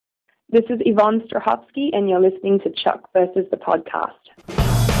This is Yvonne Strahovski, and you're listening to Chuck versus the podcast.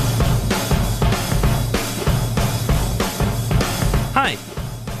 Hi,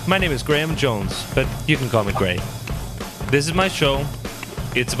 my name is Graham Jones, but you can call me Gray. This is my show.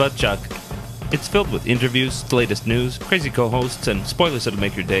 It's about Chuck. It's filled with interviews, the latest news, crazy co-hosts, and spoilers that'll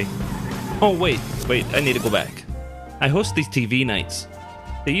make your day. Oh, wait, I need to go back. I host these TV nights.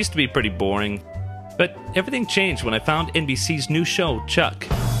 They used to be pretty boring, but everything changed when I found NBC's new show, Chuck.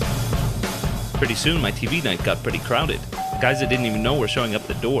 Pretty soon, my TV night got pretty crowded. Guys I didn't even know were showing up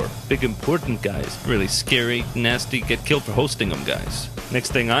the door. Big, important guys. Really scary, nasty, get killed for hosting them guys.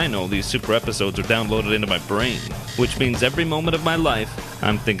 Next thing I know, these super episodes are downloaded into my brain, which means every moment of my life,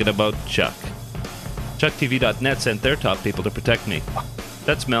 I'm thinking about Chuck. ChuckTV.net sent their top people to protect me.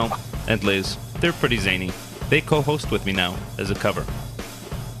 That's Mel and Liz. They're pretty zany. They co-host with me now as a cover.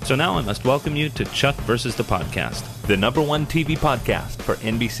 So now I must welcome you to Chuck versus the podcast, the #1 TV podcast for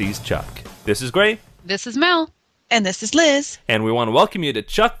NBC's Chuck. This is Gray. This is Mel. And this is Liz. And we want to welcome you to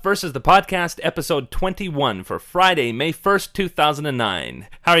Chuck versus the podcast, episode 21 for Friday, May 1st, 2009.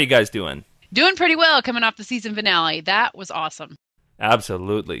 How are you guys doing? Doing pretty well coming off the season finale. That was awesome.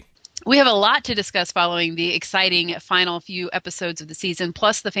 Absolutely. We have a lot to discuss following the exciting final few episodes of the season,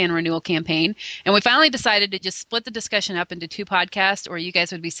 plus the fan renewal campaign. And we finally decided to just split the discussion up into 2 podcasts, or you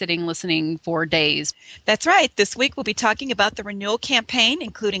guys would be sitting listening for days. That's right. This week we'll be talking about the renewal campaign,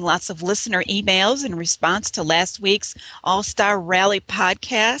 including lots of listener emails in response to last week's All-Star Rally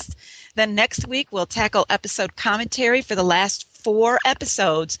podcast. Then next week we'll tackle episode commentary for the last 4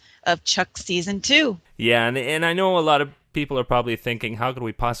 episodes of Chuck Season 2. Yeah, and I know a lot of people are probably thinking, how could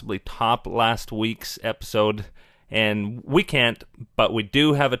we possibly top last week's episode? And we can't, but we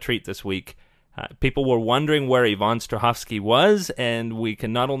do have a treat this week. People were wondering where Yvonne Strahovski was, and we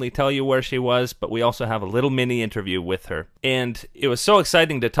can not only tell you where she was, but we also have a little mini interview with her. And it was so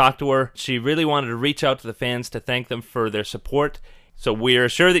exciting to talk to her. She really wanted to reach out to the fans to thank them for their support. So we're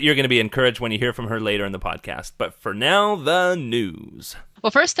sure that you're going to be encouraged when you hear from her later in the podcast. But for now, the news.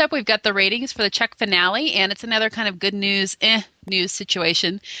 Well, first up, we've got the ratings for the Chuck finale, and it's another kind of good news, news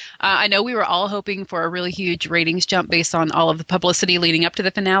situation. I know we were all hoping for a really huge ratings jump based on all of the publicity leading up to the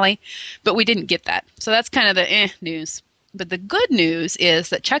finale, but we didn't get that. So that's kind of the news. But the good news is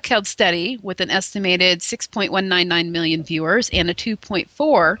that Chuck held steady with an estimated 6.199 million viewers and a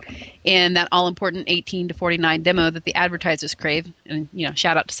 2.4 in that all-important 18 to 49 demo that the advertisers crave. And,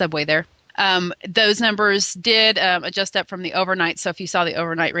 shout out to Subway there. Those numbers did adjust up from the overnight. So if you saw the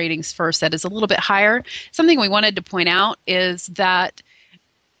overnight ratings first, that is a little bit higher. Something we wanted to point out is that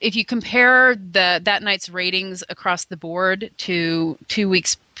if you compare that night's ratings across the board to 2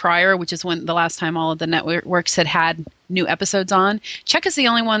 weeks prior, which is when the last time all of the networks had new episodes on, Chuck is the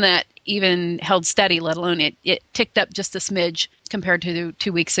only one that even held steady, let alone it ticked up just a smidge compared to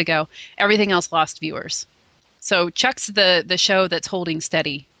 2 weeks ago. Everything else lost viewers. So Chuck's the show that's holding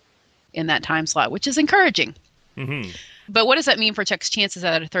steady in that time slot, which is encouraging. Mm-hmm. But what does that mean for Chuck's chances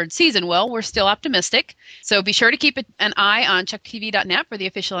at a 3rd season? Well, we're still optimistic. So be sure to keep an eye on ChuckTV.net for the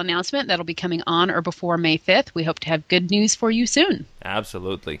official announcement. That'll be coming on or before May 5th. We hope to have good news for you soon.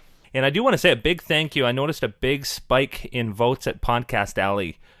 Absolutely. And I do want to say a big thank you. I noticed a big spike in votes at Podcast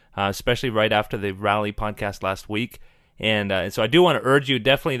Alley, especially right after the Rally podcast last week. And so I do want to urge you,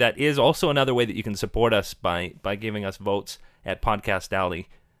 definitely that is also another way that you can support us by giving us votes at Podcast Alley.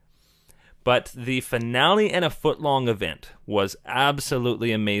 But the finale and a foot-long event was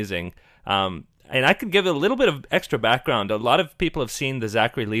absolutely amazing. And I could give a little bit of extra background. A lot of people have seen the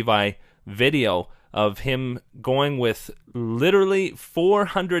Zachary Levi video of him going with literally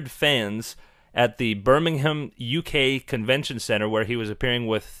 400 fans at the Birmingham, UK Convention Center, where he was appearing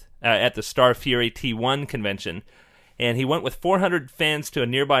with at the Star Fury T1 convention. And he went with 400 fans to a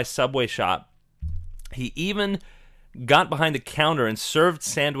nearby Subway shop. He even got behind the counter and served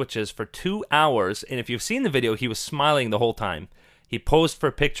sandwiches for 2 hours, and if you've seen the video, he was smiling the whole time. He posed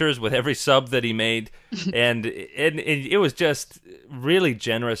for pictures with every sub that he made, and it was just really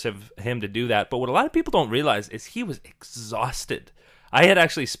generous of him to do that. But what a lot of people don't realize is he was exhausted. I had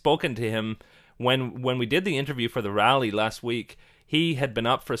actually spoken to him when we did the interview for the rally last week. He had been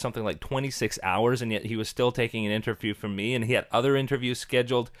up for something like 26 hours, and yet he was still taking an interview from me, and he had other interviews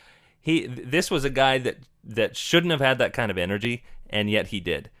scheduled. This was a guy that shouldn't have had that kind of energy, and yet he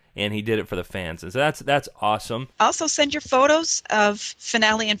did. And he did it for the fans. And so that's awesome. Also send your photos of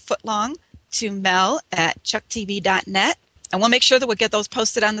finale and footlong to Mel at chucktv.net, and we'll make sure that we'll get those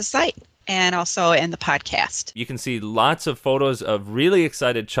posted on the site and also in the podcast. You can see lots of photos of really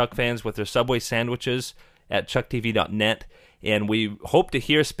excited Chuck fans with their Subway sandwiches at chucktv.net. And we hope to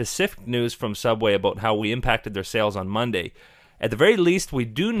hear specific news from Subway about how we impacted their sales on Monday. At the very least, we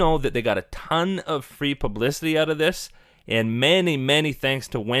do know that they got a ton of free publicity out of this, and many, many thanks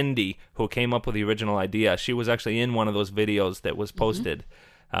to Wendy, who came up with the original idea. She was actually in one of those videos that was posted.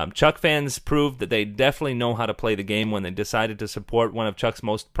 Chuck fans proved that they definitely know how to play the game when they decided to support one of Chuck's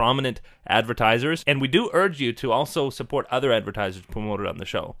most prominent advertisers. And we do urge you to also support other advertisers promoted on the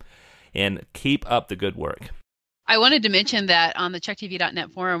show. And keep up the good work. I wanted to mention that on the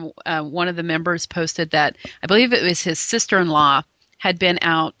ChuckTV.net forum, one of the members posted that I believe it was his sister-in-law had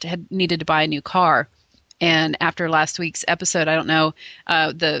needed to buy a new car. And after last week's episode, I don't know,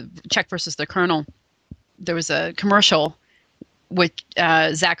 the Chuck versus the Colonel, there was a commercial with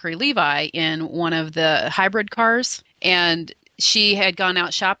Zachary Levi in one of the hybrid cars. And she had gone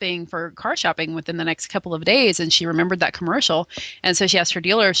out car shopping within the next couple of days, and she remembered that commercial. And so she asked her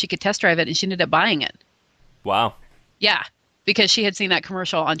dealer if she could test drive it, and she ended up buying it. Wow. Yeah, because she had seen that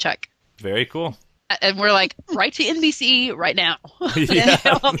commercial on Chuck. Very cool. And we're like, write to NBC right now. Yeah,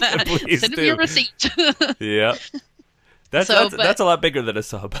 please Send do. them your receipt. Yeah. That's a lot bigger than a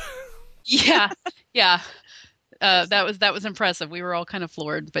sub. Yeah. That was impressive. We were all kind of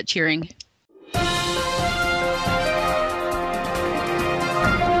floored, but cheering.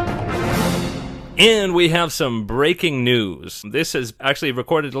 And we have some breaking news. This is actually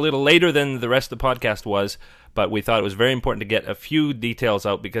recorded a little later than the rest of the podcast was, but we thought it was very important to get a few details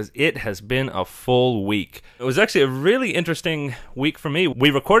out because it has been a full week. It was actually a really interesting week for me. We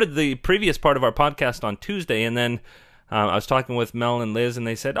recorded the previous part of our podcast on Tuesday, and then I was talking with Mel and Liz, and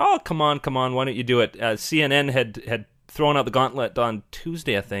they said, "Oh, come on, why don't you do it?" CNN had thrown out the gauntlet on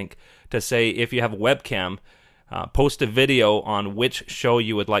Tuesday, I think, to say if you have a webcam, post a video on which show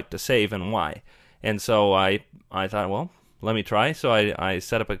you would like to save and why. And so I thought, well, let me try. So I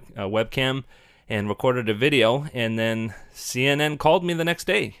set up a webcam and recorded a video, and then CNN called me the next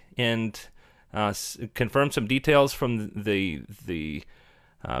day and confirmed some details from the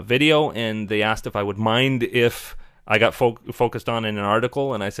video, and they asked if I would mind if I got focused on in an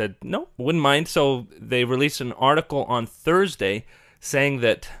article, and I said, no, wouldn't mind. So they released an article on Thursday saying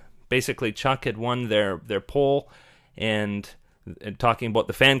that basically Chuck had won their poll, and talking about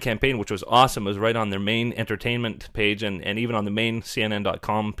the fan campaign, which was awesome. It was right on their main entertainment page and even on the main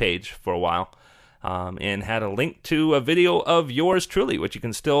CNN.com page for a while, and had a link to a video of yours truly, which you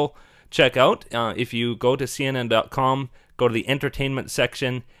can still check out. If you go to CNN.com, go to the entertainment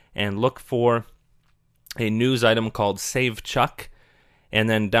section and look for a news item called Save Chuck, and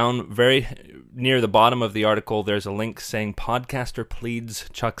then down very near the bottom of the article, there's a link saying Podcaster Pleads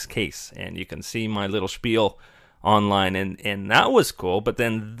Chuck's Case, and you can see my little spiel online, and that was cool. But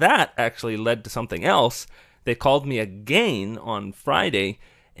then that actually led to something else. They called me again on Friday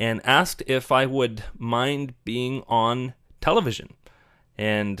and asked if I would mind being on television.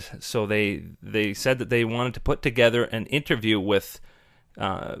 And so they said that they wanted to put together an interview with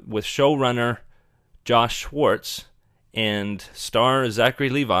showrunner Josh Schwartz and star Zachary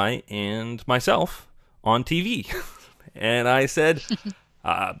Levi and myself on TV. And I said,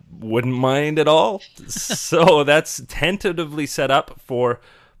 wouldn't mind at all. So that's tentatively set up for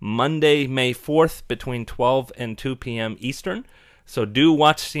Monday, May 4th between 12 and 2 p.m. Eastern. So do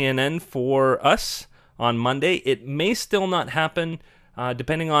watch CNN for us on Monday. It may still not happen,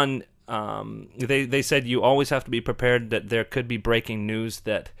 depending on, they said you always have to be prepared that there could be breaking news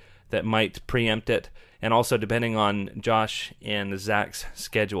that might preempt it, and also depending on Josh and Zach's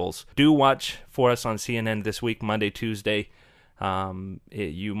schedules. Do watch for us on CNN this week, Monday, Tuesday.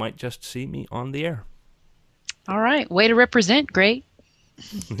 You might just see me on the air. All right. Way to represent. Great.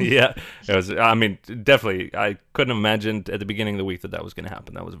 Yeah. It was, I mean, definitely, I couldn't have imagined at the beginning of the week that was going to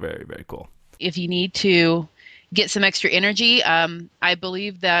happen. That was very, very cool. If you need to get some extra energy, I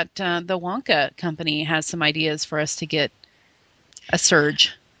believe that the Wonka company has some ideas for us to get a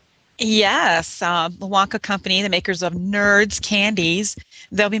surge. Yes, the Wonka Company, the makers of Nerds candies,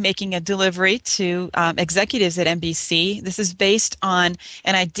 they'll be making a delivery to executives at NBC. This is based on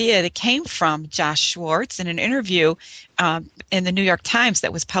an idea that came from Josh Schwartz in an interview in the New York Times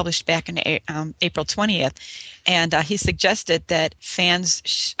that was published back in April 20th. And he suggested that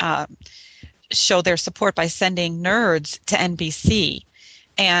fans show their support by sending Nerds to NBC.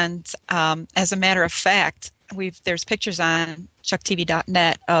 And as a matter of fact, there's pictures on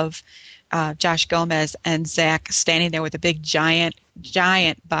ChuckTV.net of Josh Gomez and Zach standing there with a big giant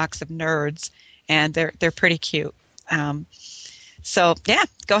box of Nerds, and they're pretty cute. So yeah,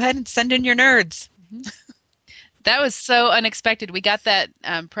 go ahead and send in your Nerds. That was so unexpected. We got that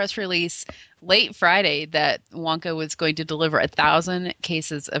press release late Friday that Wonka was going to deliver 1,000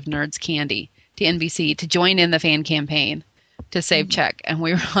 cases of Nerds candy to NBC to join in the fan campaign. to save Chuck. And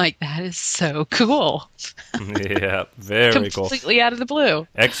we were like, that is so cool. Yeah, very cool. Completely out of the blue.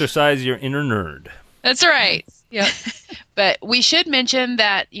 Exercise your inner nerd. That's right. Yeah. But we should mention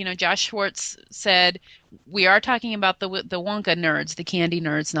that, Josh Schwartz said we are talking about the Wonka nerds, the candy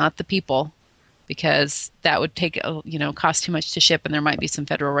nerds, not the people, because that would take, cost too much to ship, and there might be some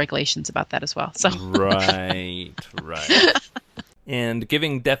federal regulations about that as well. So Right. And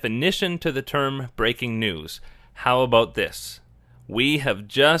giving definition to the term breaking news. How about this? We have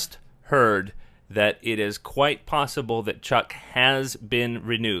just heard that it is quite possible that Chuck has been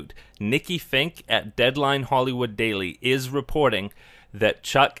renewed. Nikki Fink at Deadline Hollywood Daily is reporting that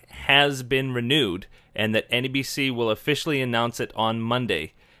Chuck has been renewed and that NBC will officially announce it on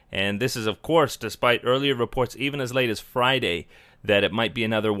Monday. And this is, of course, despite earlier reports, even as late as Friday, that it might be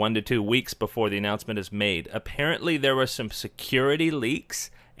another 1 to 2 weeks before the announcement is made. Apparently, there were some security leaks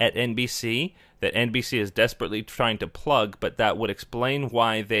at NBC that NBC is desperately trying to plug, but that would explain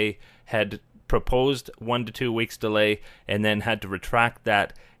why they had proposed 1 to 2 weeks delay and then had to retract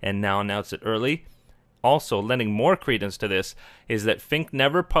that and now announce it early. Also, lending more credence to this is that Fink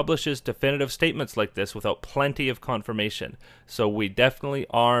never publishes definitive statements like this without plenty of confirmation. So we definitely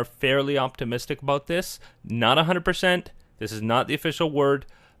are fairly optimistic about this. Not 100%. This is not the official word,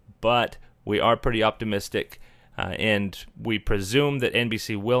 but we are pretty optimistic. And we presume that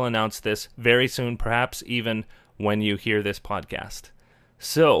NBC will announce this very soon, perhaps even when you hear this podcast.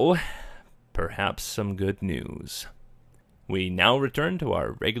 So, perhaps some good news. We now return to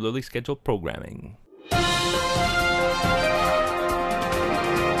our regularly scheduled programming.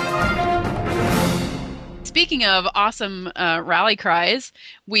 Speaking of awesome rally cries,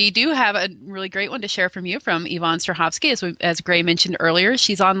 we do have a really great one to share from you from Yvonne Strahovski. As Gray mentioned earlier,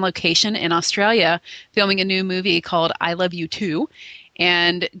 she's on location in Australia filming a new movie called I Love You Too.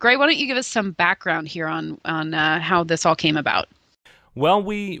 And Gray, why don't you give us some background here on how this all came about? Well,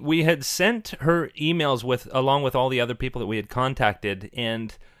 we had sent her emails along with all the other people that we had contacted,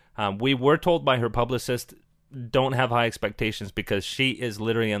 and we were told by her publicist, don't have high expectations because she is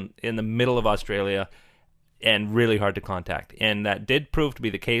literally in the middle of Australia and really hard to contact. And that did prove to be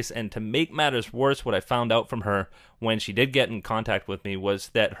the case. And to make matters worse, what I found out from her when she did get in contact with me was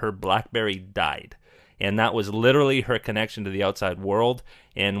that her BlackBerry died. And that was literally her connection to the outside world.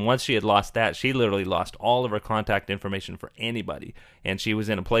 And once she had lost that, she literally lost all of her contact information for anybody. And she was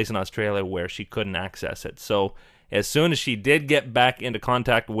in a place in Australia where she couldn't access it. So as soon as she did get back into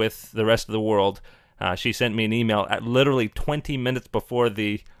contact with the rest of the world, she sent me an email at literally 20 minutes before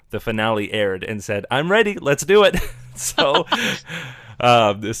the finale aired and said, I'm ready, let's do it. So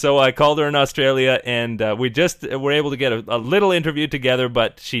I called her in Australia, and we just were able to get a little interview together,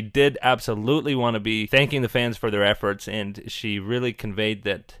 but she did absolutely want to be thanking the fans for their efforts, and she really conveyed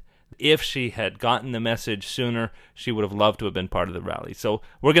that if she had gotten the message sooner, she would have loved to have been part of the rally. So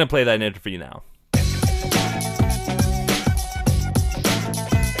we're going to play that interview now.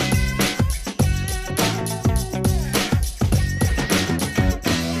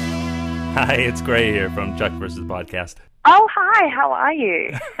 Hi, it's Gray here from Chuck vs. Podcast. Oh, hi, how are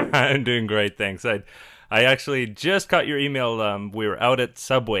you? I'm doing great, thanks. I actually just got your email. We were out at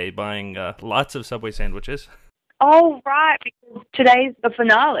Subway buying lots of Subway sandwiches. Oh, right, because today's the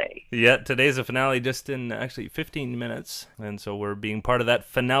finale. Yeah, today's the finale just in actually 15 minutes. And so we're being part of that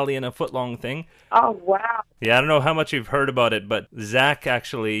finale in a foot-long thing. Oh, wow. Yeah, I don't know how much you've heard about it, but Zach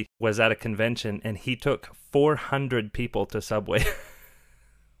actually was at a convention and he took 400 people to Subway.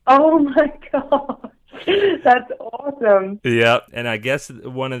 Oh my gosh, that's awesome. Yeah, and I guess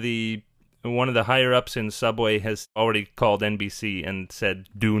one of the higher ups in Subway has already called NBC and said,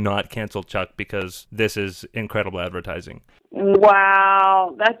 "Do not cancel Chuck because this is incredible advertising."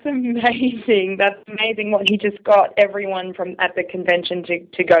 Wow, that's amazing. That's amazing what he just got everyone from at the convention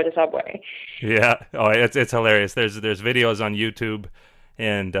to go to Subway. Yeah, oh, it's hilarious. There's videos on YouTube.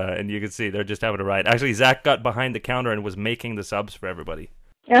 And you can see they're just having a riot. Actually, Zach got behind the counter and was making the subs for everybody.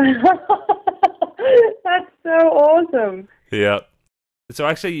 That's so awesome. Yeah. So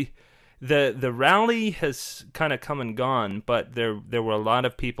actually, the rally has kind of come and gone, but there were a lot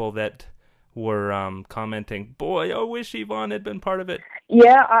of people that were commenting, "Boy, I wish Yvonne had been part of it."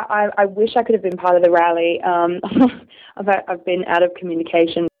 Yeah, I wish I could have been part of the rally. I've been out of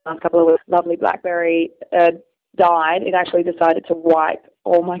communication the last couple of weeks. Lovely BlackBerry died. It actually decided to wipe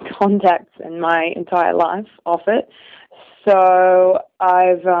all my contacts and my entire life off it. So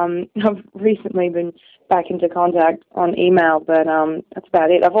I've recently been back into contact on email, but that's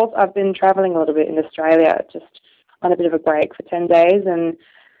about it. I've been traveling a little bit in Australia, just on a bit of a break for 10 days, and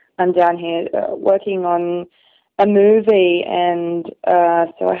I'm down here working on a movie, and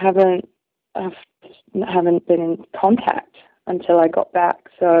so I haven't been in contact until I got back.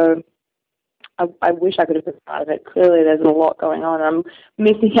 So I wish I could have been part of it. Clearly, there's a lot going on. I'm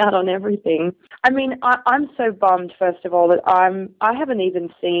missing out on everything. I mean, I'm so bummed, first of all, that I haven't even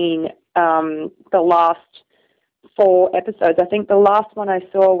seen the last 4 episodes. I think the last one I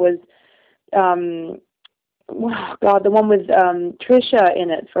saw was, oh God, the one with Trisha in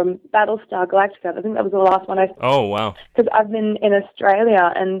it from Battlestar Galactica. I think that was the last one I saw. Oh, wow. Because I've been in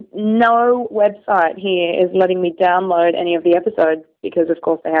Australia, and no website here is letting me download any of the episodes because, of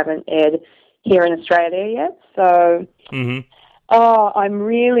course, they haven't aired here in Australia yet. So,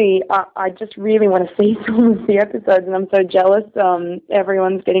 I just really want to see some of the episodes, and I'm so jealous.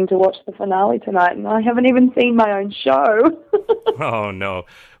 Everyone's getting to watch the finale tonight, and I haven't even seen my own show. Oh, no.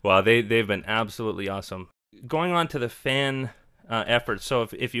 Well, they've been absolutely awesome. Going on to the fan efforts. So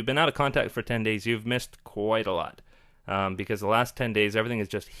if you've been out of contact for 10 days, you've missed quite a lot. Because the last 10 days, everything is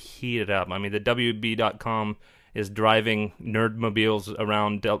just heated up. I mean, the WB.com is driving nerdmobiles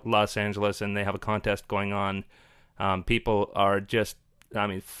around Los Angeles, and they have a contest going on. People are just,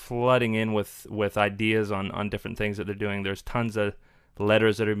 flooding in with ideas on different things that they're doing. There's tons of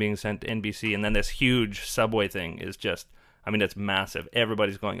letters that are being sent to NBC, and then this huge Subway thing is just, it's massive.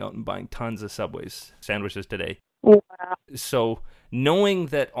 Everybody's going out and buying tons of Subway's sandwiches today. Wow. So knowing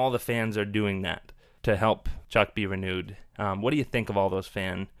that all the fans are doing that to help Chuck be renewed, what do you think of all those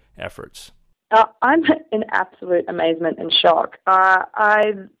fan efforts? I'm in absolute amazement and shock.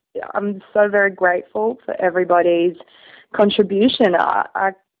 I'm so very grateful for everybody's contribution.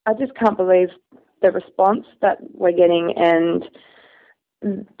 I just can't believe the response that we're getting, and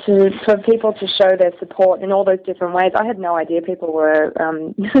for people to show their support in all those different ways. I had no idea people were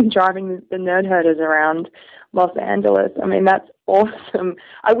driving the nerd herders around Los Angeles. I mean, that's awesome.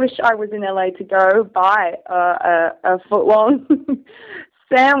 I wish I was in LA to go buy a foot-long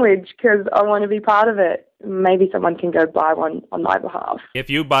sandwich because I want to be part of it. Maybe someone can go buy one on my behalf. If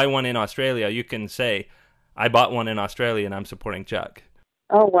you buy one in Australia, you can say, I bought one in Australia and I'm supporting Chuck.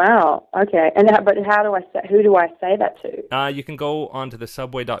 Oh, wow. Okay. But how do I say, who do I say that to? You can go onto the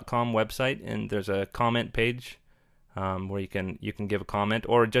subway.com website, and there's a comment page where you can give a comment,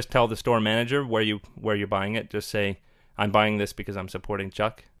 or just tell the store manager where you're buying it. Just say, I'm buying this because I'm supporting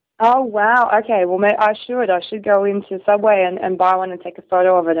Chuck. Oh, wow. Okay. Well, I should go into Subway and buy one and take a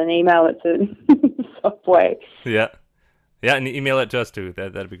photo of it and email it to Subway. Yeah, and email it to us too.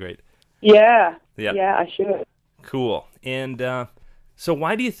 That'd be great. Yeah, I should. Cool. And so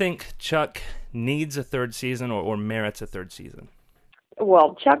why do you think Chuck needs a third season or merits a third season?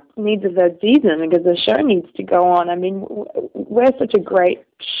 Well, Chuck needs a third season because the show needs to go on. I mean, we're such a great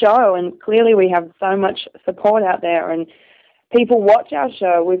show, and clearly we have so much support out there, and people watch our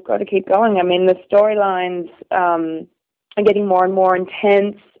show. We've got to keep going. I mean, the storylines are getting more and more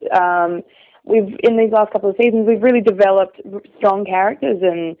intense. In these last couple of seasons, we've really developed strong characters,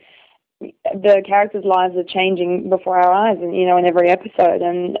 and the characters' lives are changing before our eyes, and in every episode.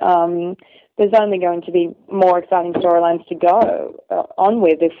 And there's only going to be more exciting storylines to go on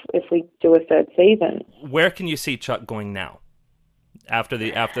with if we do a third season. Where can you see Chuck going now, after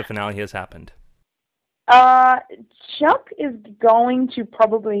the finale has happened? Chuck is going to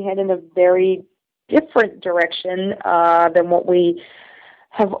probably head in a very different direction than what we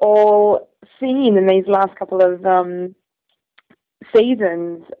have all seen in these last couple of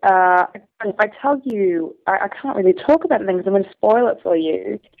seasons. If I tell you, I can't really talk about things. I'm going to spoil it for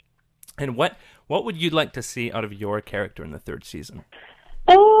you. And what would you like to see out of your character in the third season?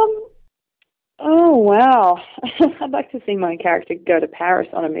 Oh, wow. I'd like to see my character go to Paris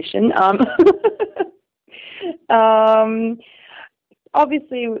on a mission.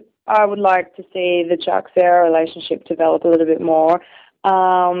 Obviously, I would like to see the Chuck-Sarah relationship develop a little bit more.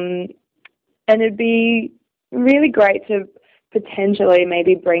 And it'd be really great to potentially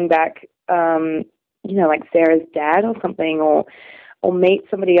maybe bring back, like Sarah's dad or something, or meet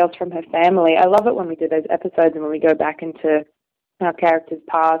somebody else from her family. I love it when we do those episodes and when we go back into our characters'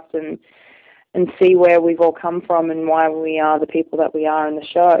 past and see where we've all come from and why we are the people that we are in the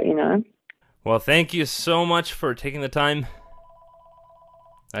show, Well, thank you so much for taking the time.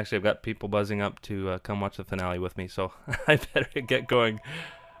 Actually, I've got people buzzing up to come watch the finale with me, so I better get going.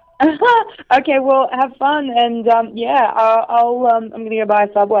 Okay, well, have fun, and I'm going to go buy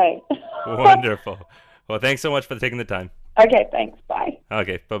a Subway. Wonderful. Well, thanks so much for taking the time. Okay, thanks. Bye.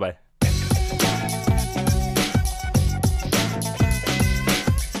 Okay, bye-bye.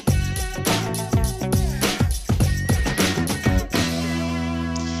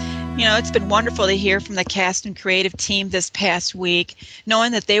 It's been wonderful to hear from the cast and creative team this past week,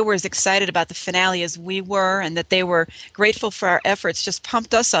 knowing that they were as excited about the finale as we were, and that they were grateful for our efforts just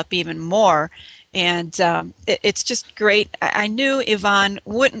pumped us up even more. And it's just great. I knew Yvonne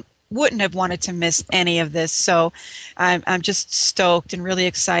wouldn't have wanted to miss any of this, so I'm just stoked and really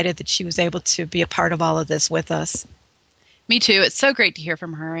excited that she was able to be a part of all of this with us. Me too. It's so great to hear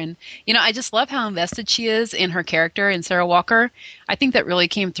from her. And, I just love how invested she is in her character in Sarah Walker. I think that really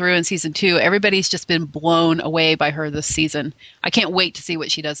came through in season 2. Everybody's just been blown away by her this season. I can't wait to see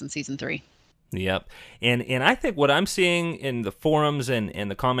what she does in season 3. Yep. And I think what I'm seeing in the forums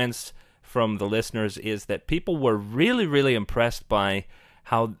and the comments from the listeners is that people were really, really impressed by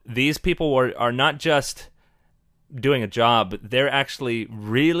how these people are not just doing a job, they're actually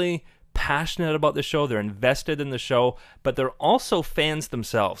really passionate about the show, they're invested in the show, but they're also fans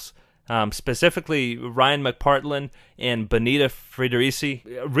themselves. Specifically, Ryan McPartlin and Benita Frederici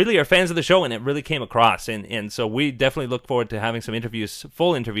really are fans of the show, and it really came across. And so we definitely look forward to having some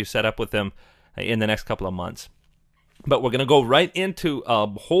full interviews set up with them in the next couple of months. But we're going to go right into a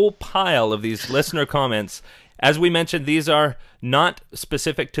whole pile of these listener comments. As we mentioned, these are not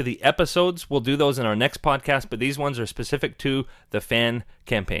specific to the episodes. We'll do those in our next podcast, but these ones are specific to the fan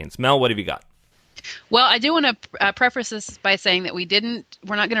campaigns. Mel, what have you got? Well, I do want to preface this by saying that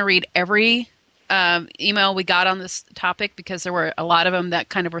we're not going to read every email we got on this topic, because there were a lot of them that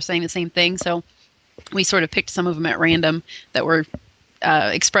kind of were saying the same thing. So we sort of picked some of them at random that were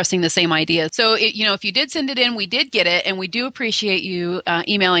expressing the same idea. So, if you did send it in, we did get it, and we do appreciate you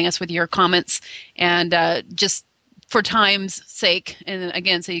emailing us with your comments. And just for time's sake, and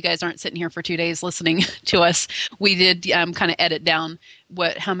again, so you guys aren't sitting here for 2 days listening to us, we did kind of edit down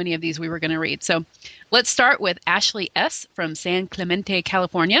how many of these we were going to read. So let's start with Ashley S. from San Clemente,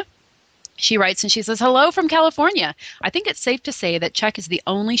 California. She writes and she says, "Hello from California. I think it's safe to say that Chuck is the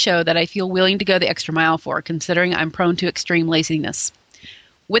only show that I feel willing to go the extra mile for, considering I'm prone to extreme laziness.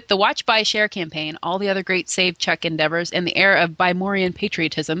 With the Watch, Buy, Share campaign, all the other great Save Chuck endeavors, and the era of Bimorian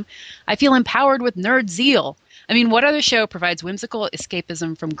patriotism, I feel empowered with nerd zeal. I mean, what other show provides whimsical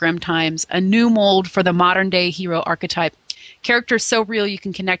escapism from grim times, a new mold for the modern-day hero archetype, characters so real you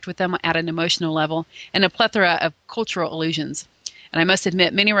can connect with them at an emotional level, and a plethora of cultural allusions? And I must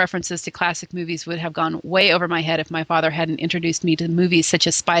admit, many references to classic movies would have gone way over my head if my father hadn't introduced me to movies such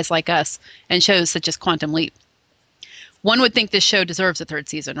as Spies Like Us and shows such as Quantum Leap. One would think this show deserves a third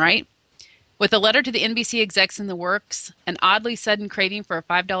season, right? With a letter to the NBC execs in the works, an oddly sudden craving for a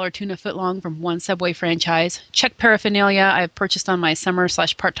 $5 tuna footlong from one Subway franchise, Chuck paraphernalia I have purchased on my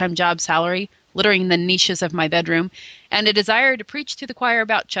summer/part-time job salary, littering the niches of my bedroom, and a desire to preach to the choir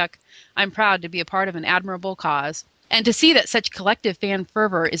about Chuck, I'm proud to be a part of an admirable cause. And to see that such collective fan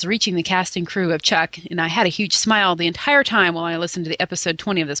fervor is reaching the cast and crew of Chuck, and I had a huge smile the entire time while I listened to the episode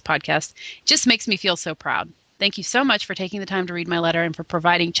 20 of this podcast, just makes me feel so proud. Thank you so much for taking the time to read my letter and for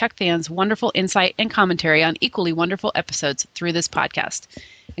providing Chuck fans wonderful insight and commentary on equally wonderful episodes through this podcast."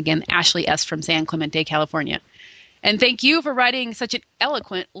 Again, Ashley S. from San Clemente, California. And thank you for writing such an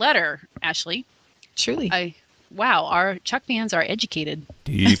eloquent letter, Ashley. Truly. Wow, our Chuck fans are educated.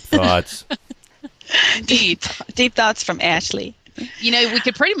 Deep thoughts. Deep thoughts from Ashley. We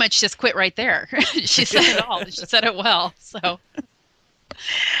could pretty much just quit right there. She said it all. She said it well. So.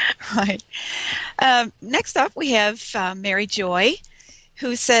 Right. Next up, we have Mary Joy,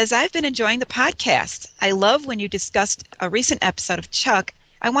 who says, "I've been enjoying the podcast. I love when you discussed a recent episode of Chuck.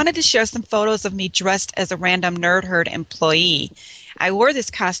 I wanted to share some photos of me dressed as a random Nerd Herd employee. I wore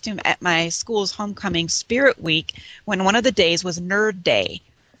this costume at my school's homecoming spirit week when one of the days was Nerd Day.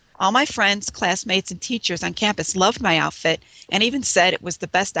 All my friends, classmates, and teachers on campus loved my outfit and even said it was the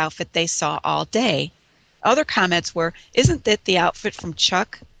best outfit they saw all day. Other comments were, isn't that the outfit from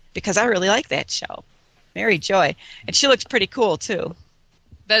Chuck? Because I really like that show." Mary Joy. And she looks pretty cool, too.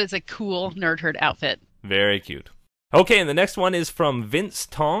 That is a cool Nerd Herd outfit. Very cute. Okay, and the next one is from Vince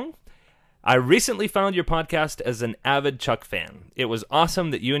Tong. "I recently found your podcast as an avid Chuck fan. It was awesome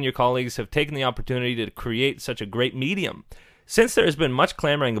that you and your colleagues have taken the opportunity to create such a great medium. Since there has been much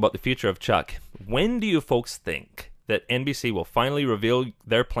clamoring about the future of Chuck, when do you folks think that NBC will finally reveal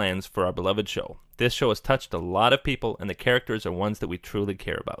their plans for our beloved show? This show has touched a lot of people, and the characters are ones that we truly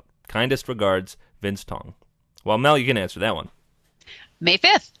care about. Kindest regards, Vince Tong." Well, Mel, you can answer that one. May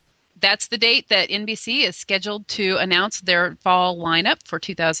 5th. That's the date that NBC is scheduled to announce their fall lineup for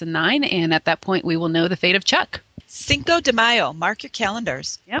 2009, and at that point we will know the fate of Chuck. Cinco de Mayo. Mark your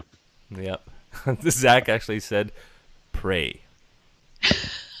calendars. Yep. Zach actually said, "Pray."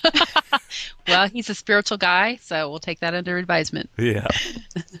 Well, he's a spiritual guy, so we'll take that under advisement. Yeah.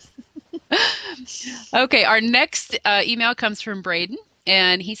 Okay, our next email comes from Braden,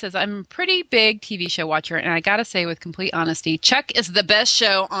 and he says, "I'm a pretty big TV show watcher, and I gotta say with complete honesty, Chuck is the best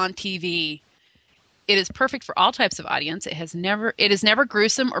show on TV. It is perfect for all types of audience. It is never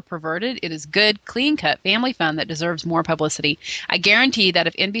gruesome or perverted. It is good, clean-cut family fun that deserves more publicity. I guarantee that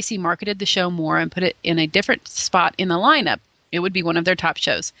if NBC marketed the show more and put it in a different spot in the lineup, it would be one of their top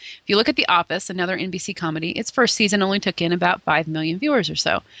shows. If you look at The Office, another NBC comedy, its first season only took in about 5 million viewers or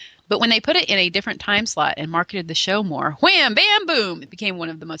so. But when they put it in a different time slot and marketed the show more, wham, bam, boom, it became one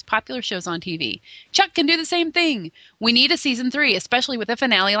of the most popular shows on TV. Chuck can do the same thing. We need a season 3, especially with a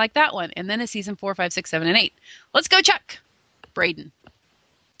finale like that one, and then a season 4, 5, 6, 7, and 8. Let's go, Chuck. Braden.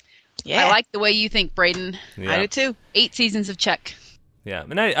 Yeah. I like the way you think, Braden. Yeah. I do too. 8 seasons of Chuck. Yeah,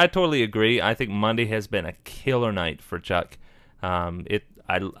 and I totally agree. I think Monday has been a killer night for Chuck.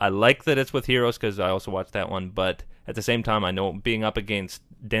 I like that it's with Heroes because I also watched that one, but at the same time, I know being up against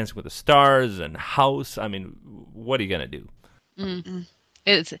Dancing with the Stars and House, I mean, what are you going to do? Mm-hmm.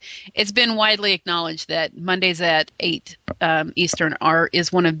 It's been widely acknowledged that Mondays at 8 Eastern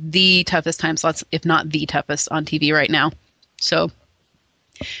is one of the toughest time slots, if not the toughest, on TV right now. So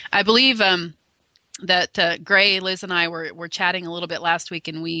I believe that Gray, Liz, and I were chatting a little bit last week,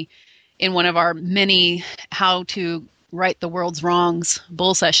 and we, in one of our many how to right the world's wrongs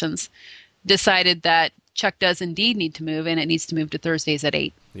bull sessions, decided that Chuck does indeed need to move, and it needs to move to Thursdays at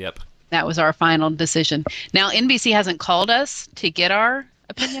 8. Yep. That was our final decision. Now, NBC hasn't called us to get our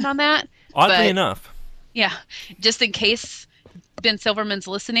opinion on that. Oddly enough. Yeah. Just in case Ben Silverman's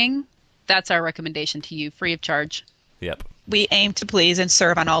listening, that's our recommendation to you, free of charge. Yep. We aim to please and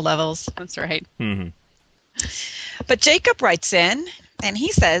serve on all levels. That's right. Mm-hmm. But Jacob writes in, and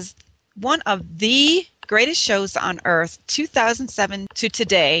he says, one of the greatest shows on earth, 2007 to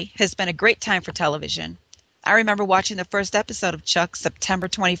today, has been a great time for television. I remember watching the first episode of Chuck September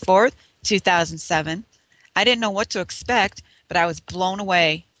 24th, 2007. I didn't know what to expect, but I was blown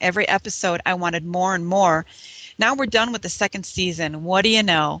away. Every episode, I wanted more and more. Now we're done with the second season. What do you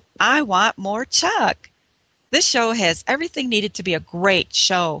know? I want more Chuck. This show has everything needed to be a great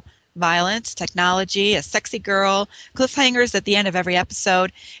show. Violence, technology, a sexy girl, cliffhangers at the end of every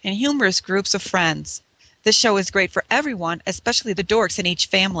episode, and humorous groups of friends. This show is great for everyone, especially the dorks in each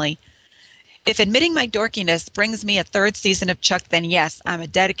family. If admitting my dorkiness brings me a third season of Chuck, then yes, I'm a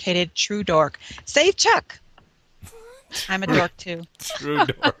dedicated true dork. Save Chuck! I'm a dork too. True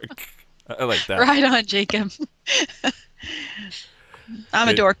dork. I like that. Right on, Jacob. I'm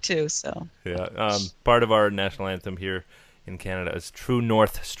a dork too, so. Yeah. Part of our national anthem here in Canada is True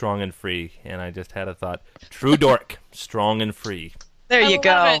North, Strong and Free. And I just had a thought. True dork, strong and free. There you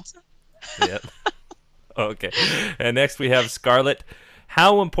go. Yep. Okay. And next we have Scarlett.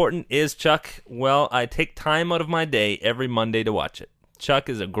 How important is Chuck? Well, I take time out of my day every Monday to watch it. Chuck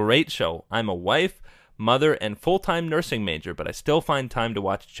is a great show. I'm a wife, mother, and full-time nursing major, but I still find time to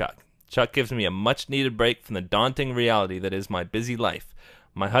watch Chuck. Chuck gives me a much-needed break from the daunting reality that is my busy life.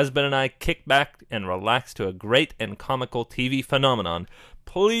 My husband and I kick back and relax to a great and comical TV phenomenon.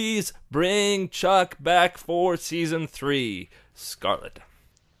 Please bring Chuck back for season 3. Scarlett.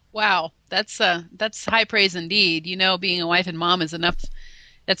 Wow, that's high praise indeed. You know, being a wife and mom is enough.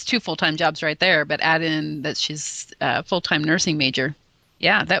 That's 2 full-time jobs right there. But add in that she's a full-time nursing major.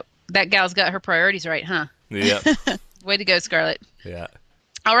 Yeah, that gal's got her priorities right, huh? Yeah. Way to go, Scarlett. Yeah.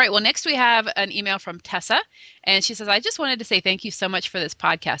 All right. Well, next we have an email from Tessa, and she says, I just wanted to say thank you so much for this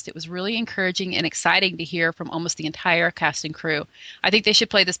podcast. It was really encouraging and exciting to hear from almost the entire cast and crew. I think they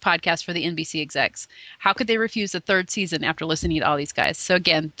should play this podcast for the NBC execs. How could they refuse the 3rd season after listening to all these guys? So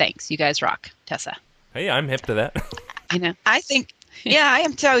again, thanks. You guys rock. Tessa. Hey, I'm hip to that. You know, I think, yeah, I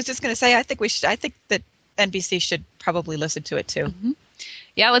am too. I was just going to say, I think that NBC should probably listen to it too. Mm-hmm.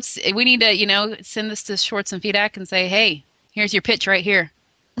 Yeah, we need to, send this to Schwartz and Fedak and say, hey, here's your pitch right here.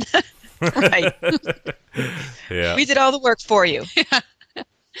 Right. Yeah. We did all the work for you.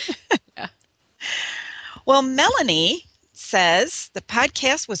 Yeah. Well, Melanie says the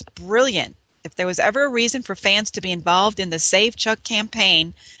podcast was brilliant. If there was ever a reason for fans to be involved in the Save Chuck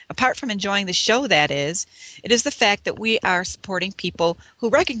campaign, apart from enjoying the show, that is, it is the fact that we are supporting people who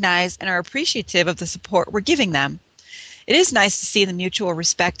recognize and are appreciative of the support we're giving them. It is nice to see the mutual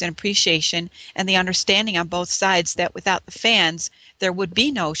respect and appreciation and the understanding on both sides that without the fans, there would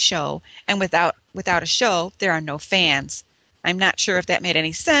be no show, and without a show, there are no fans. I'm not sure if that made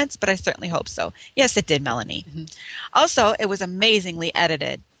any sense, but I certainly hope so. Yes, it did, Melanie. Mm-hmm. Also, it was amazingly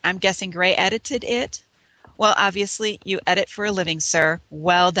edited. I'm guessing Gray edited it? Well, obviously, you edit for a living, sir.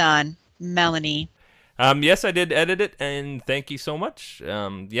 Well done, Melanie. Yes, I did edit it, and thank you so much.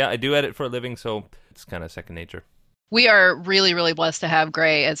 Yeah, I do edit for a living, so it's kind of second nature. We are really, really blessed to have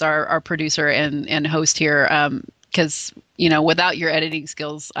Gray as our producer and host here because, without your editing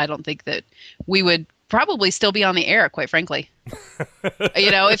skills, I don't think that we would probably still be on the air, quite frankly.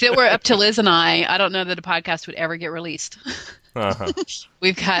 If it were up to Liz and I don't know that a podcast would ever get released. Uh-huh.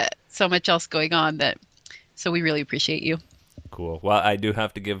 We've got so much else going on so we really appreciate you. Cool. Well, I do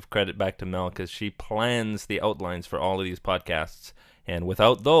have to give credit back to Mel because she plans the outlines for all of these podcasts. And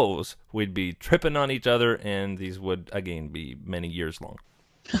without those, we'd be tripping on each other, and these would, again, be many years long.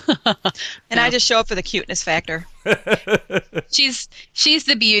 And I just show up for the cuteness factor. She's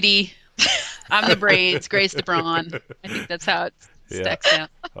the beauty. I'm the brains. Grace the brawn. I think that's how it stacks out.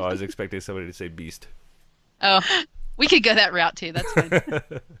 Oh, I was expecting somebody to say beast. Oh, we could go that route too. That's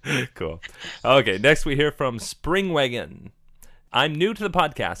fine. Cool. Okay, next we hear from Springwagon. I'm new to the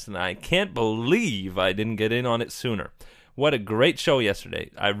podcast, and I can't believe I didn't get in on it sooner. What a great show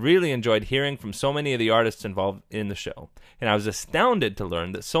yesterday. I really enjoyed hearing from so many of the artists involved in the show, and I was astounded to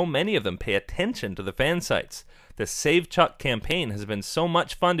learn that so many of them pay attention to the fan sites. The Save Chuck campaign has been so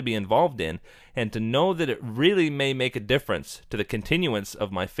much fun to be involved in, and to know that it really may make a difference to the continuance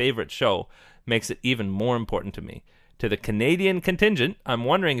of my favorite show makes it even more important to me. To the Canadian contingent, I'm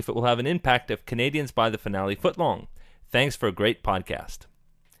wondering if it will have an impact if Canadians buy the finale footlong. Thanks for a great podcast.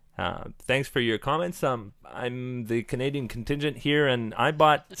 Thanks for your comments. I'm the Canadian contingent here, and I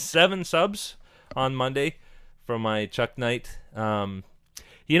bought 7 subs on Monday for my Chuck Night. To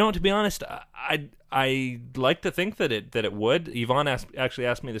be honest, I like to think that it would. Yvonne actually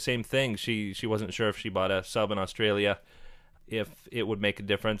asked me the same thing. She wasn't sure if she bought a sub in Australia, if it would make a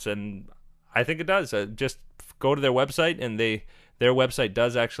difference, and I think it does. Just go to their website, and their website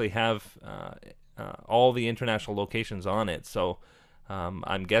does actually have all the international locations on it. So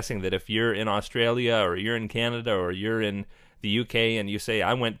I'm guessing that if you're in Australia or you're in Canada or you're in the UK and you say,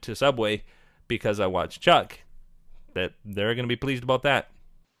 I went to Subway because I watched Chuck, that they're going to be pleased about that.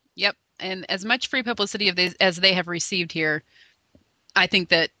 Yep. And as much free publicity as they have received here, I think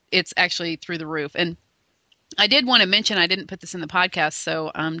that it's actually through the roof. And I did want to mention, I didn't put this in the podcast,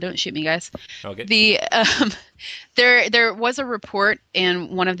 so don't shoot me, guys. Okay. There was a report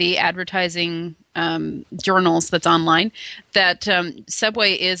in one of the advertising journals that's online that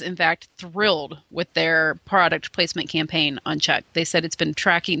Subway is in fact thrilled with their product placement campaign on Chuck. They said they've been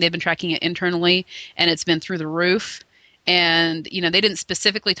tracking it internally, and it's been through the roof. And, they didn't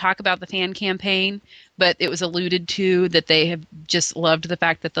specifically talk about the fan campaign, but it was alluded to that they have just loved the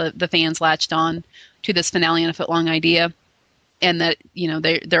fact that the fans latched on to this finale in a foot-long idea, and that,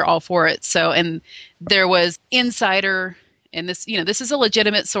 they're all for it. So, and there was insider, and this is a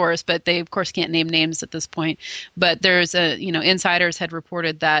legitimate source, but they of course can't name names at this point. But there's insiders had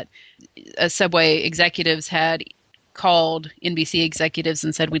reported that Subway executives had called NBC executives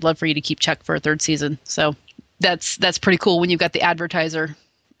and said, we'd love for you to keep Chuck for a 3rd season. So that's pretty cool when you've got the advertiser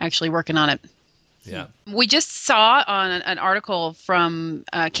actually working on it. Yeah. We just saw on an article from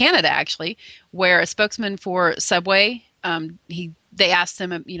Canada, actually, where a spokesman for Subway, they asked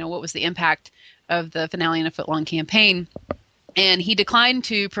him, what was the impact of the finale in a foot-long campaign. And he declined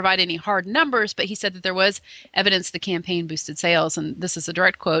to provide any hard numbers, but he said that there was evidence the campaign boosted sales. And this is a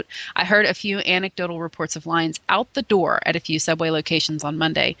direct quote. I heard a few anecdotal reports of lines out the door at a few Subway locations on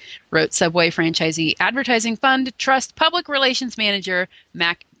Monday, wrote Subway franchisee advertising fund trust public relations manager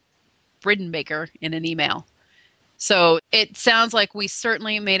Mac Bridenbaker in an email. So it sounds like we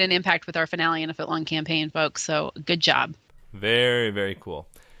certainly made an impact with our finale in a foot-long campaign, folks. So good job. Very, very cool.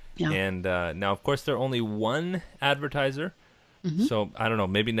 Yeah. And now, of course, they're only one advertiser. Mm-hmm. So I don't know.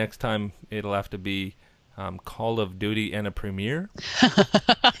 Maybe next time it'll have to be Call of Duty and a premiere.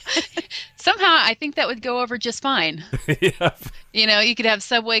 Somehow, I think that would go over just fine. Yeah. You could have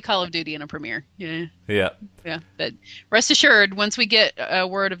Subway, Call of Duty, and a premiere. Yeah. Yeah. Yeah. But rest assured, once we get a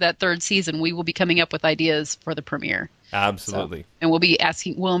word of that 3rd season, we will be coming up with ideas for the premiere. Absolutely. So, and we'll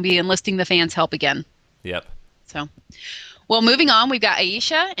be enlisting the fans' help again. Yep. So, well, moving on, we've got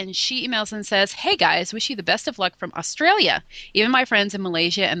Aisha, and she emails and says, hey guys, wish you the best of luck from Australia. Even my friends in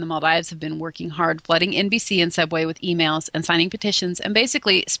Malaysia and the Maldives have been working hard, flooding NBC and Subway with emails and signing petitions and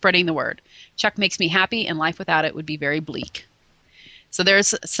basically spreading the word. Chuck makes me happy, and life without it would be very bleak. So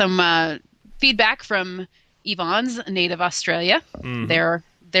there's some feedback from Yvonne's native Australia. Mm-hmm.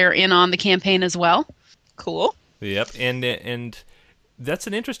 They're in on the campaign as well. Cool. Yep. And that's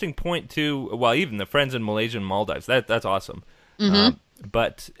an interesting point too. Well, even the friends in Malaysia and Maldives, that's awesome. Mm-hmm.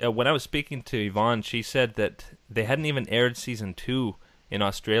 But when I was speaking to Yvonne, she said that they hadn't even aired season 2 in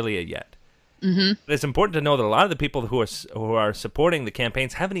Australia yet. Mm-hmm. It's important to know that a lot of the people who are supporting the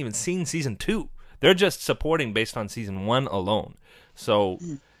campaigns haven't even seen season 2. They're just supporting based on season 1 alone. So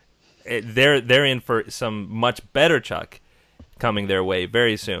they're in for some much better Chuck coming their way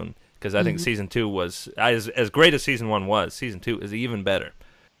very soon. Because I think season 2 was, as great as season 1 was, season 2 is even better.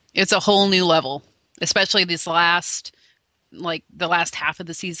 It's a whole new level especially the last half of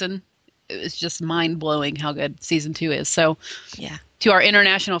the season. It's just mind blowing how good season 2 is. So, Yeah. To our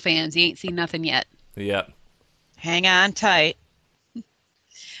international fans, you ain't seen nothing yet. Yep. Hang on tight.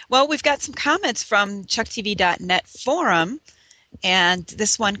 Well, we've got some comments from ChuckTV.net forum, and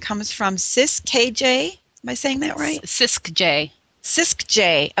this one comes from SiskKJ. Am I saying that right? SiskJ.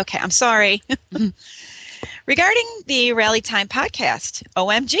 SiskJ. Okay, I'm sorry. Regarding the Rally Time podcast,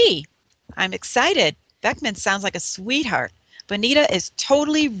 OMG, I'm excited. Beckman sounds like a sweetheart. Bonita is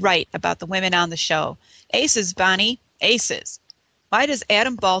totally right about the women on the show. Aces, Bonnie, aces. Why does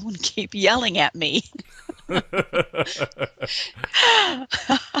Adam Baldwin keep yelling at me?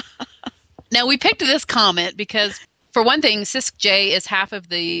 Now, we picked this comment because, for one thing, Sisk J is half of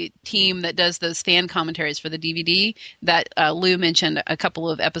the team that does those fan commentaries for the DVD that Lou mentioned a couple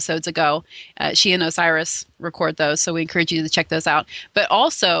of episodes ago. She and Osiris record those, so we encourage you to check those out. But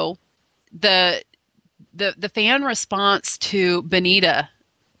also, the fan response to Bonita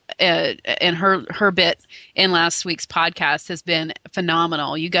and her bit in last week's podcast has been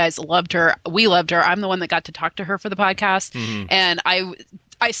phenomenal. You guys loved her. We loved her. I'm the one that got to talk to her for the podcast. Mm-hmm. And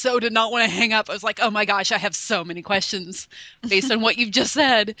I so did not want to hang up. I was like, oh my gosh, I have so many questions based on what you've just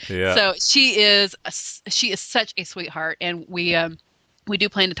said. Yeah. So she is such a sweetheart. And we do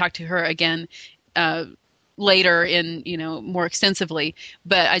plan to talk to her again later more extensively.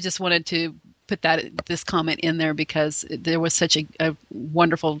 But I just wanted to put this comment in there because there was such a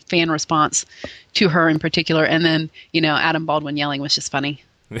wonderful fan response to her in particular. And then, Adam Baldwin yelling was just funny.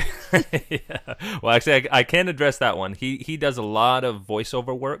 Yeah. Well, actually, I can address that one. He does a lot of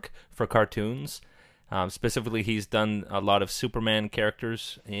voiceover work for cartoons. Specifically, he's done a lot of Superman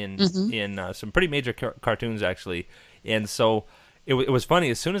characters in some pretty major cartoons, actually. And so it was funny.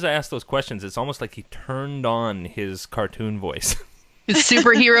 As soon as I asked those questions, it's almost like he turned on his cartoon voice. His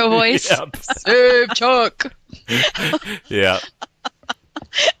superhero voice. Yep. Save Chuck. Yeah.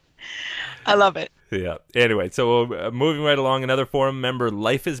 I love it. Yeah. Anyway, so moving right along, another forum member,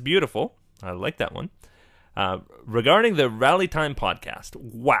 Life is Beautiful. I like that one. Regarding the Rally Time podcast,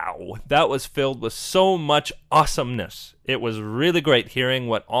 wow, that was filled with so much awesomeness. It was really great hearing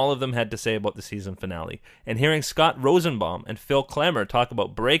what all of them had to say about the season finale. And hearing Scott Rosenbaum and Phil Klemmer talk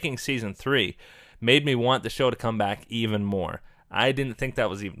about breaking season 3 made me want the show to come back even more. I didn't think that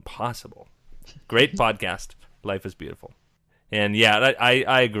was even possible. Great podcast. Life is Beautiful. And yeah,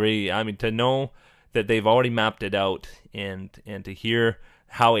 I agree. I mean, to know that they've already mapped it out and to hear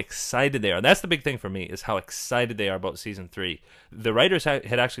how excited they are. That's the big thing for me, is how excited they are about season 3. The writers had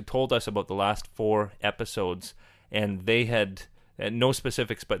actually told us about the last 4 episodes, and they had no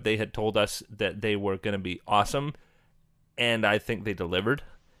specifics, but they had told us that they were going to be awesome, and I think they delivered.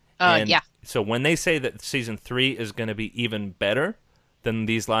 Yeah. So when they say that season 3 is going to be even better than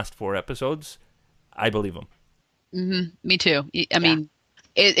these last 4 episodes, I believe them. Mm-hmm. Me too. I mean,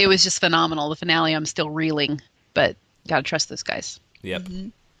 it was just phenomenal. The finale, I'm still reeling, but gotta trust those guys. Yep. Mm-hmm.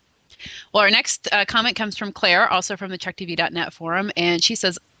 Well, our next comment comes from Claire, also from the ChuckTV.net forum, and she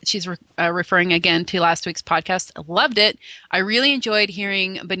says she's referring again to last week's podcast. I loved it. I really enjoyed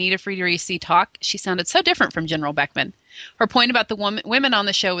hearing Bonita Friederici talk. She sounded so different from General Beckman. Her point about the women on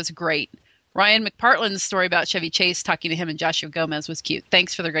the show was great. Ryan McPartland's story about Chevy Chase talking to him and Joshua Gomez was cute.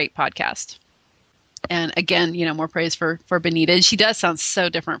 Thanks for the great podcast. And again, more praise for Bonita. She does sound so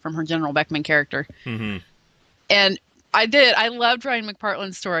different from her General Beckman character. Mm-hmm. And I loved Ryan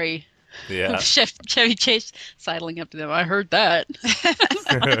McPartland's story. Yeah. Of Chevy Chase sidling up to them. I heard that.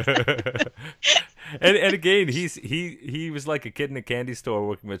 and again, he was like a kid in a candy store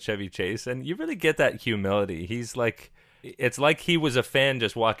working with Chevy Chase, and you really get that humility. He's like, it's like he was a fan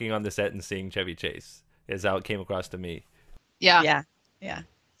just walking on the set and seeing Chevy Chase, is how it came across to me. Yeah.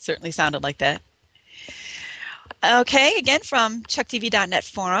 Certainly sounded like that. Okay, again from ChuckTV.net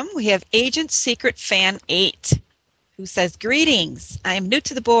forum, we have Agent Secret Fan 8, who says, greetings. I am new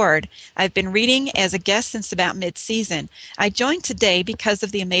to the board. I've been reading as a guest since about mid-season. I joined today because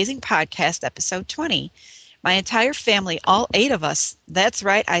of the amazing podcast, episode 20. My entire family, all 8 of us, that's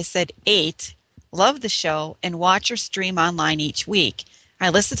right, I said 8, love the show and watch or stream online each week. I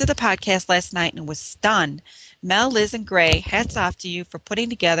listened to the podcast last night and was stunned. Mel, Liz, and Gray, hats off to you for putting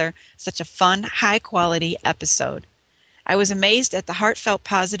together such a fun, high-quality episode. I was amazed at the heartfelt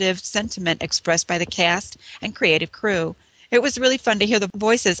positive sentiment expressed by the cast and creative crew. It was really fun to hear the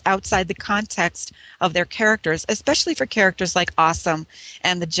voices outside the context of their characters, especially for characters like Awesome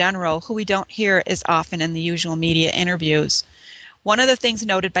and the General, who we don't hear as often in the usual media interviews. One of the things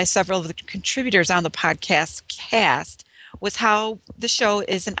noted by several of the contributors on the podcast cast was how the show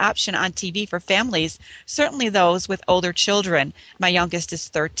is an option on TV for families, certainly those with older children. My youngest is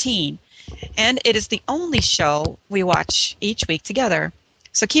 13. And it is the only show we watch each week together.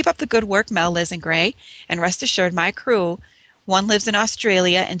 So keep up the good work, Mel, Liz, and Gray. And rest assured, my crew, one lives in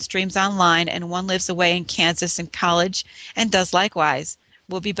Australia and streams online, and one lives away in Kansas in college and does likewise.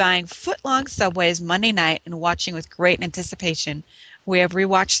 We'll be buying foot-long Subways Monday night and watching with great anticipation. We have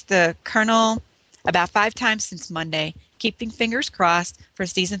rewatched The Colonel about 5 times since Monday, keeping fingers crossed for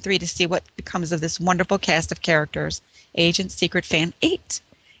season 3 to see what becomes of this wonderful cast of characters. Agent Secret Fan 8.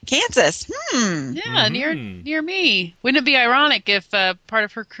 Kansas. Yeah, near me. Wouldn't it be ironic if part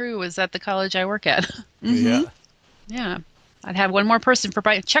of her crew was at the college I work at? Yeah. Yeah. I'd have one more person for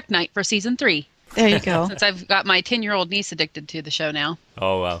check night for season 3. There you go. Since I've got my 10-year-old niece addicted to the show now.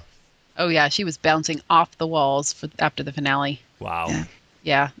 Oh, wow. Oh, yeah. She was bouncing off the walls after the finale. Wow.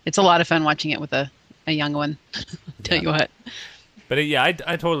 Yeah. It's a lot of fun watching it with a young one. Tell you what. But yeah, I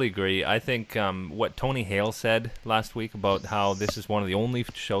totally agree. I think what Tony Hale said last week about how this is one of the only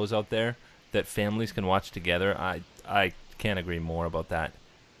shows out there that families can watch together, I can't agree more about that.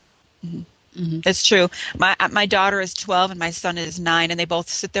 It's true. My daughter is 12 and my son is 9, and they both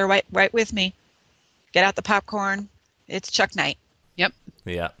sit there right with me. Get out the popcorn. It's Chuck night. Yep.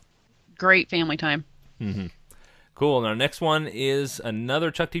 Yeah. Great family time. Mm-hmm. Cool. And our next one is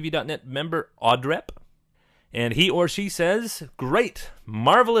another ChuckTV.net member, Audrep. And he or she says, great,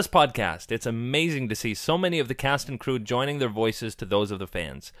 marvelous podcast. It's amazing to see so many of the cast and crew joining their voices to those of the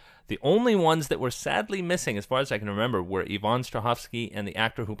fans. The only ones that were sadly missing, as far as I can remember, were Yvonne Strahovski and the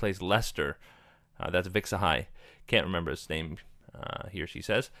actor who plays Lester. That's Vic Sahai. Can't remember his name, he or she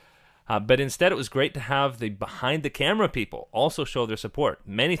says. But instead, it was great to have the behind-the-camera people also show their support.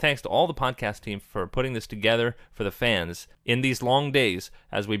 Many thanks to all the podcast team for putting this together for the fans in these long days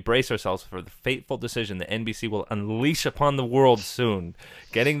as we brace ourselves for the fateful decision that NBC will unleash upon the world soon.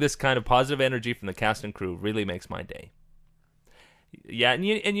 Getting this kind of positive energy from the cast and crew really makes my day. Yeah, and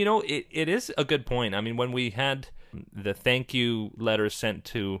you know, it is a good point. I mean, when we had the thank you letter sent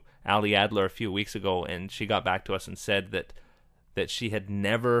to Ali Adler a few weeks ago, and she got back to us and said that she had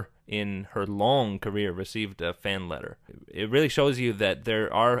never in her long career received a fan letter. It really shows you that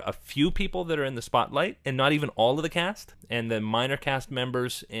there are a few people that are in the spotlight, and not even all of the cast, and the minor cast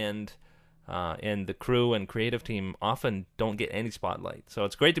members and the crew and creative team often don't get any spotlight. So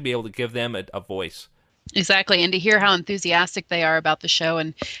it's great to be able to give them a voice. Exactly, and to hear how enthusiastic they are about the show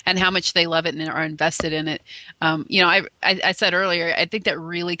and how much they love it and are invested in it. You know, I said earlier, I think that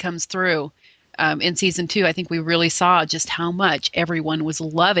really comes through. In season 2, I think we really saw just how much everyone was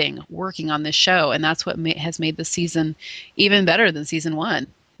loving working on this show, and that's what has made this season even better than season 1,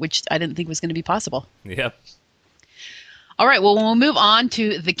 which I didn't think was going to be possible. Yep. All right, well, we'll move on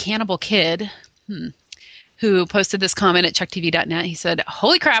to the Cannibal Kid, who posted this comment at ChuckTV.net. He said,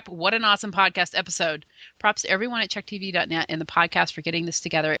 "Holy crap, what an awesome podcast episode. Props to everyone at ChuckTV.net and the podcast for getting this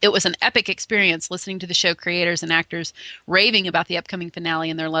together. It was an epic experience listening to the show creators and actors raving about the upcoming finale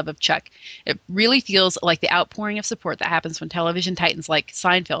and their love of Chuck. It really feels like the outpouring of support that happens when television titans like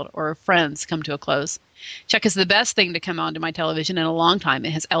Seinfeld or Friends come to a close. Chuck is the best thing to come onto my television in a long time.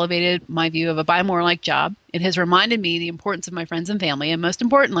 It has elevated my view of a buy more like job. It has reminded me the importance of my friends and family, and most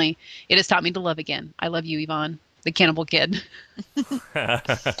importantly, it has taught me to love again. I love you, Yvonne, the Cannibal Kid."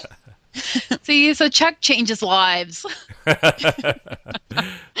 See, so Chuck changes lives.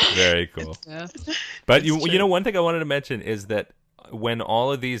 Very cool. Yeah. But you know, one thing I wanted to mention is that when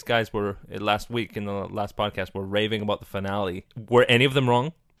all of these guys were last week in the last podcast were raving about the finale, were any of them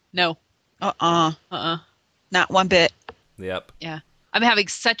wrong? No. Not one bit. Yep. Yeah. I'm having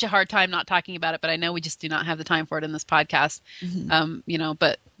such a hard time not talking about it, but I know we just do not have the time for it in this podcast. You know,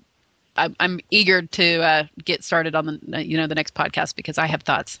 but I'm eager to get started on the next podcast because I have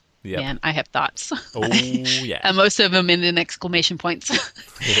thoughts. Yep. Man, I have thoughts. Oh, yeah. And most of them in exclamation points.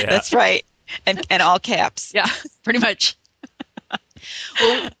 Yeah. That's right. And all caps. Yeah, pretty much.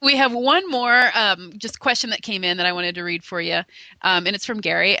 Well, we have one more just question that came in that I wanted to read for you. And it's from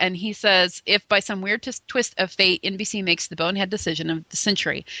Gary. And he says, if by some weird twist of fate, NBC makes the bonehead decision of the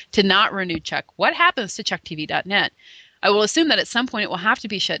century to not renew Chuck, what happens to ChuckTV.net? I will assume that at some point it will have to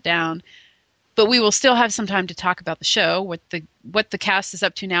be shut down. But we will still have some time to talk about the show, what the cast is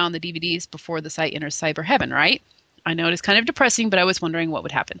up to now on the DVDs before the site enters cyber heaven, right? I know it is kind of depressing, but I was wondering what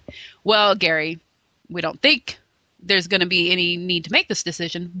would happen. Well, Gary, we don't think there's going to be any need to make this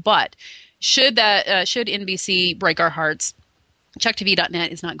decision, but should NBC break our hearts,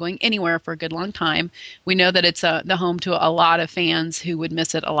 ChuckTV.net is not going anywhere for a good long time. We know that it's the home to a lot of fans who would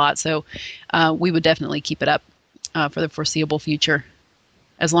miss it a lot, so we would definitely keep it up for the foreseeable future.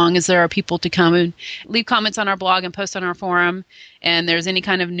 as long as there are people to come and leave comments on our blog and post on our forum, and there's any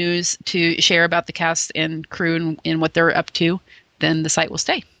kind of news to share about the cast and crew and what they're up to, then the site will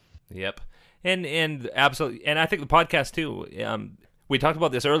stay. Yep. And absolutely, and I think the podcast too. We talked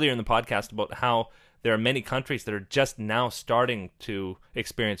about this earlier in the podcast about how there are many countries that are just now starting to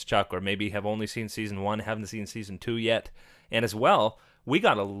experience Chuck, or maybe have only seen season 1, haven't seen season 2 yet. And as well, we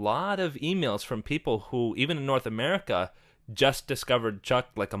got a lot of emails from people who, even in North America, just discovered Chuck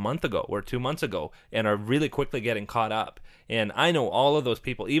like a month ago or 2 months ago and are really quickly getting caught up. And I know all of those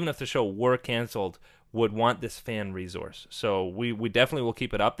people, even if the show were canceled, would want this fan resource. So we definitely will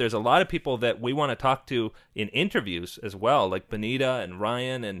keep it up. There's a lot of people that we want to talk to in interviews as well, like Benita and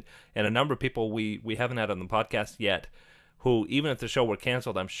Ryan and a number of people we haven't had on the podcast yet, who, even if the show were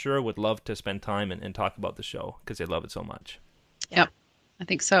canceled, I'm sure would love to spend time and talk about the show because they love it so much. Yep, I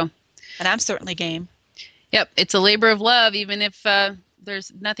think so. And I'm certainly game. Yep, it's a labor of love. Even if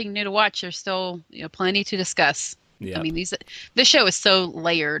there's nothing new to watch, there's still plenty to discuss. Yep. I mean, this show is so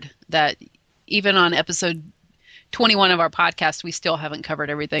layered that even on episode 21 of our podcast, we still haven't covered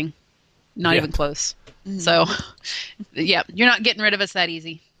everything. Not even close. Mm-hmm. So, yeah, you're not getting rid of us that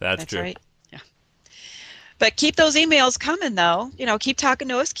easy. That's true. Right. Yeah. But keep those emails coming, though. Keep talking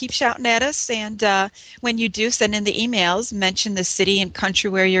to us, keep shouting at us. And when you do send in the emails, mention the city and country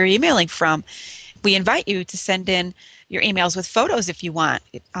where you're emailing from. We invite you to send in your emails with photos if you want.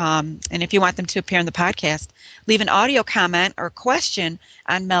 And if you want them to appear in the podcast, leave an audio comment or question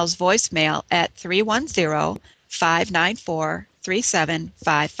on Mel's voicemail at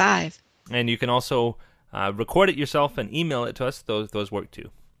 310-594-3755. And you can also record it yourself and email it to us. Those work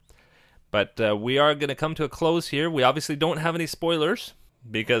too. But we are going to come to a close here. We obviously don't have any spoilers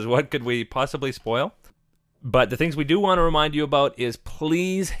because what could we possibly spoil? But the things we do want to remind you about is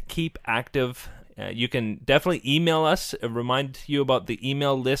please keep active. You can definitely email us, remind you about the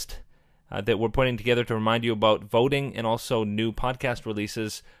email list that we're putting together to remind you about voting and also new podcast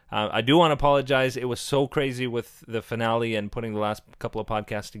releases. I do want to apologize. It was so crazy with the finale and putting the last couple of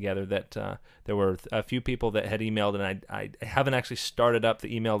podcasts together that there were a few people that had emailed, and I haven't actually started up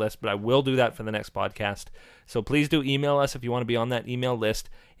the email list, but I will do that for the next podcast. So please do email us if you want to be on that email list.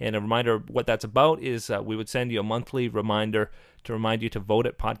 And a reminder, what that's about is we would send you a monthly reminder to remind you to vote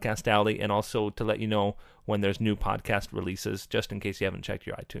at Podcast Alley and also to let you know when there's new podcast releases, just in case you haven't checked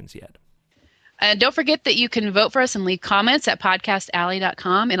your iTunes yet. And don't forget that you can vote for us and leave comments at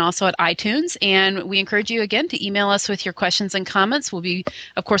podcastalley.com and also at iTunes. And we encourage you again to email us with your questions and comments. We'll be,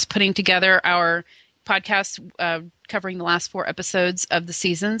 of course, putting together our podcast covering the last 4 episodes of the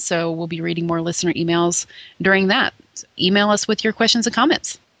season. So we'll be reading more listener emails during that. So email us with your questions and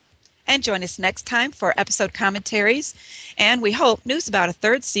comments. And join us next time for episode commentaries. And we hope news about a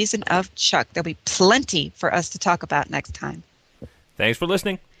 3rd season of Chuck. There'll be plenty for us to talk about next time. Thanks for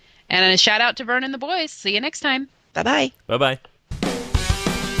listening. And a shout out to Vern and the boys. See you next time. Bye-bye. Bye-bye.